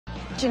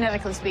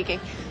genetically speaking,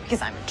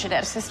 because I'm a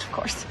geneticist, of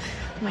course.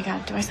 Oh my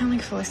God, do I sound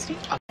like Felicity?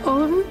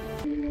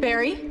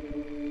 Barry?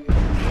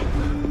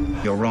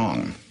 You're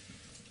wrong.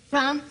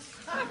 Wrong?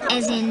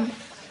 As in,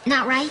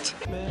 not right?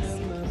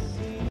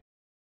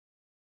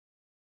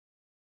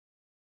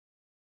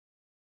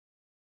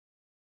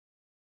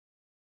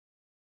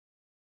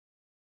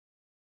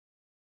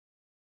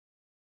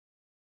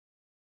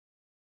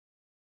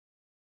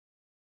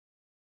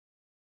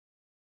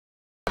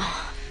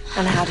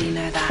 And how do you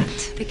know that?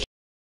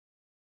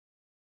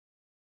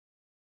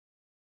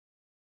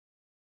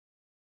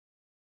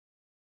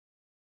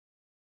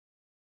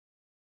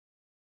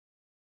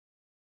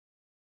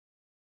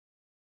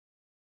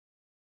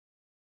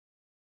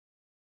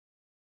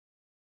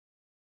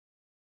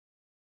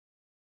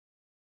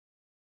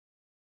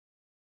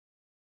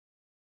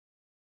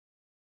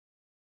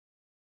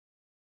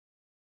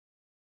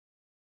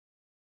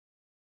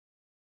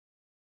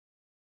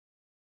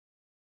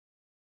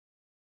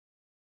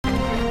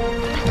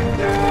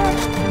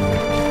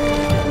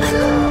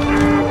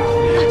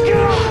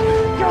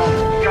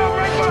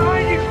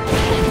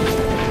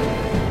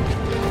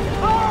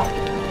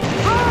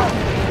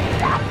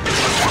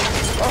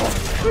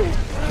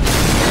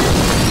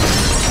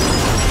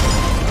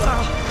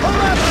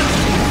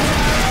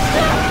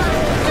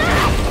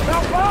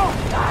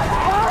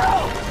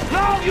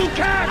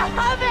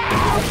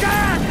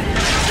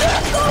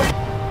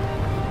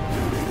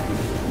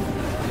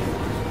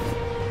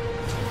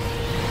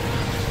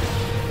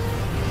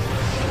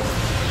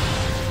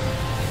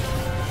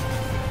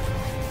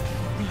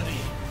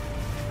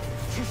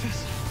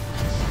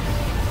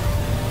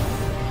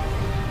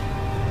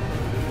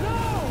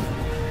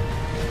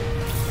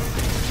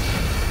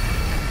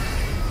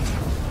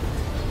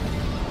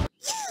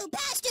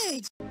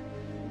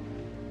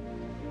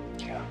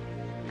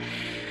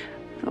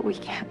 But we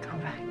can't go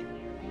back.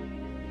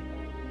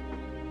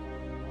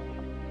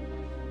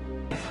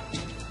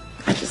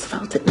 I just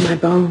felt it in my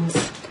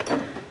bones.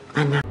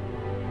 I know.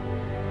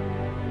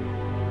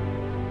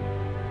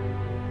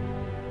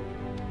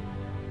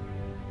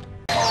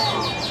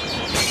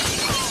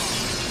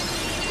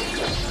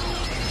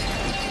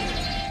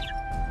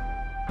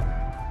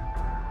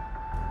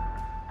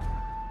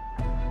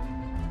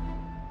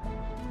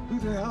 Who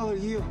the hell are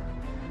you?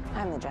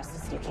 I'm the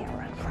justice you can't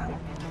run from.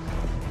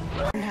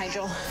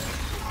 Nigel,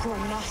 you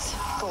are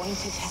not going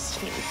to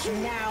test me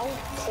now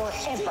or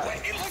ever.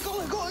 Let go.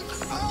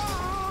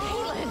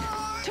 Caitlin,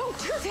 don't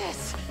do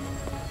this.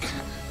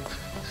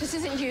 This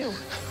isn't you.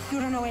 You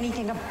don't know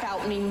anything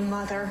about me,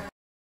 Mother.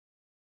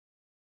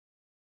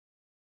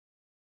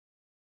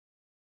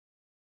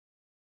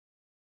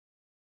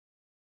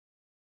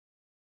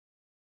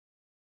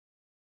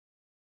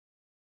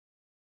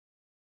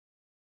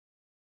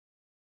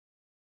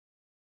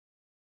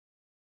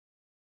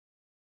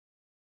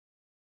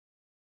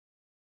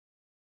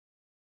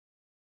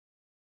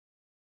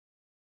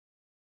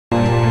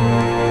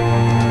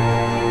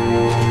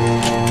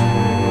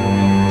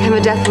 Time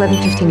of death,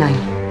 11:59.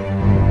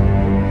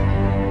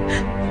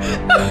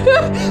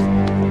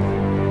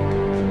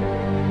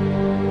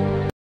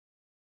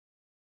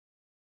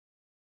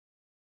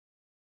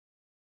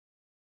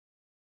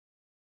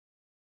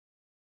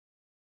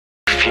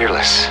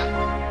 Fearless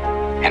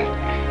and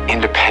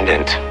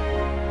independent,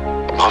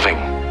 loving,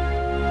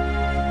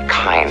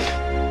 kind.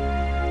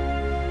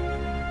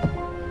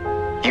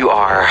 You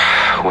are,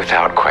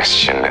 without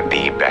question,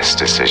 the best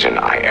decision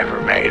I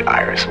ever made,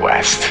 Iris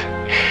West.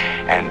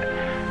 And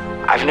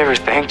I've never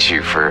thanked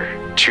you for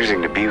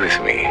choosing to be with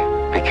me,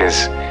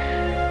 because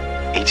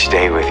each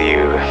day with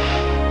you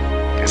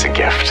is a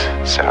gift.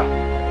 So,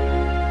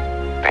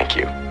 thank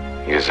you.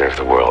 You deserve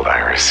the world,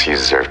 Iris. You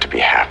deserve to be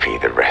happy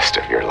the rest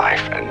of your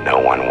life, and no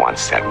one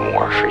wants that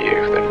more for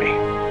you than me.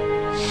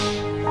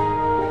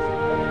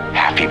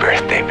 Happy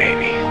birthday,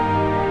 baby.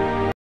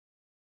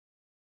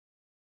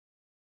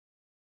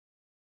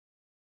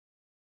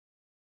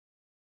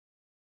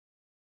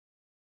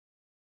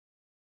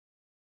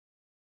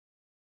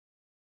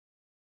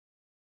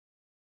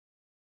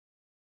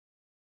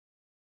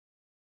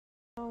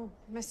 Oh,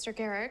 Mr.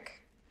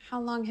 Garrick, how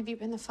long have you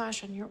been the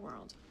Flash in your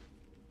world?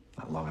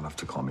 Not long enough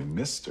to call me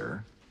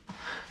Mister.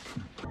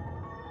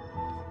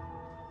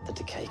 The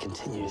decay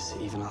continues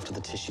even after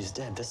the tissue's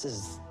dead. This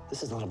is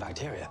not a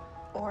bacteria.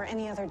 Or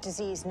any other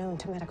disease known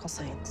to medical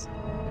science.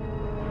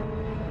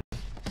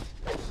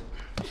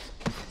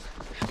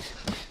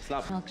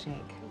 Stop.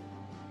 Milkshake.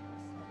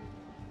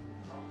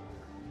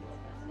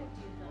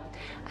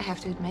 I have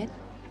to admit,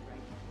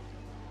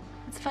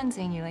 it's fun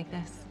seeing you like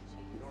this.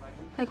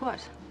 Like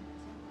what?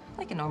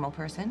 Like a normal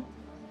person.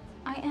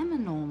 I am a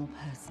normal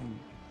person.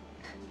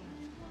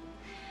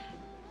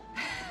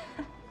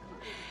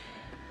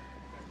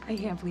 I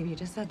can't believe you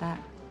just said that.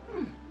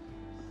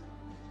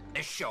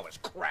 This show is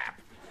crap.